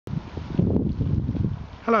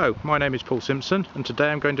Hello, my name is Paul Simpson and today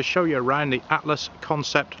I'm going to show you around the Atlas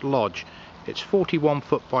Concept Lodge. It's 41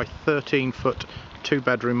 foot by 13 foot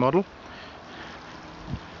 2-bedroom model.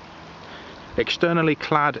 Externally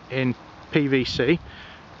clad in PVC,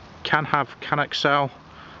 can excel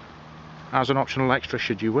as an optional extra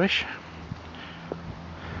should you wish.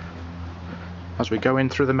 As we go in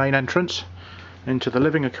through the main entrance into the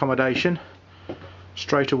living accommodation,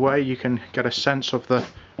 straight away you can get a sense of the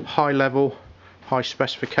high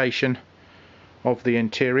specification of the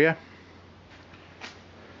interior.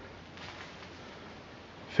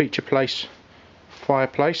 Feature place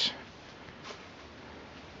fireplace,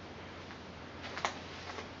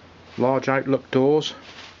 large outlook doors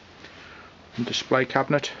and display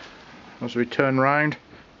cabinet. As we turn round,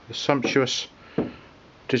 the sumptuous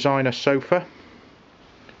designer sofa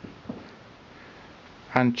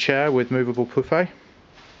and chair with movable buffet.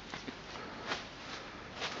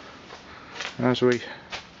 As we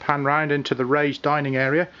pan round into the raised dining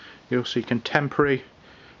area, you'll see contemporary,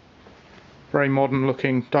 very modern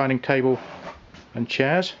looking dining table and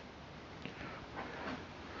chairs.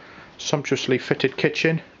 Sumptuously fitted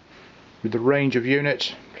kitchen with a range of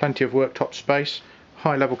units, plenty of worktop space,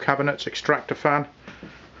 high level cabinets, extractor fan,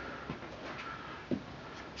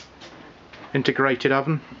 integrated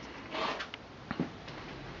oven.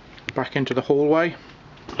 Back into the hallway,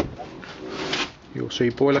 you'll see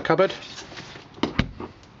boiler cupboard.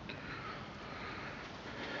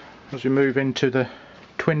 As we move into the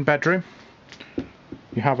twin bedroom,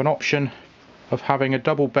 you have an option of having a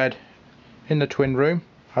double bed in the twin room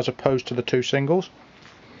as opposed to the two singles.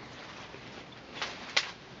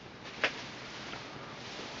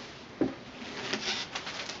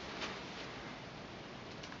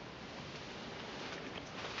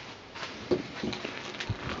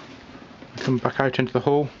 Come back out into the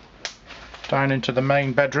hall, down into the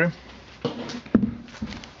main bedroom.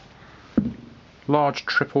 Large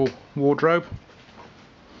triple wardrobe,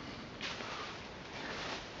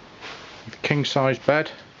 king size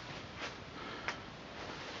bed,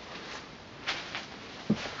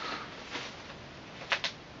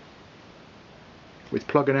 with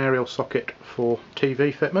plug and aerial socket for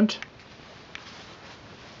TV fitment.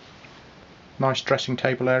 Nice dressing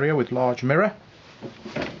table area with large mirror,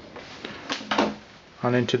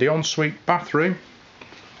 and into the ensuite bathroom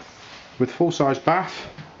with full-size bath,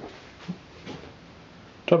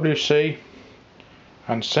 WC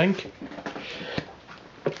and sink.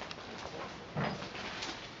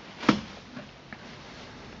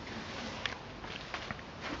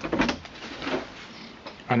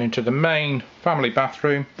 And into the main family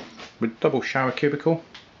bathroom with double shower cubicle,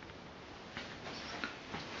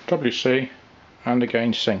 WC and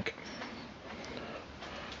again sink.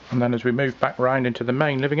 And then as we move back round into the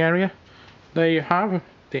main living area, there you have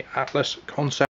the Atlas Concept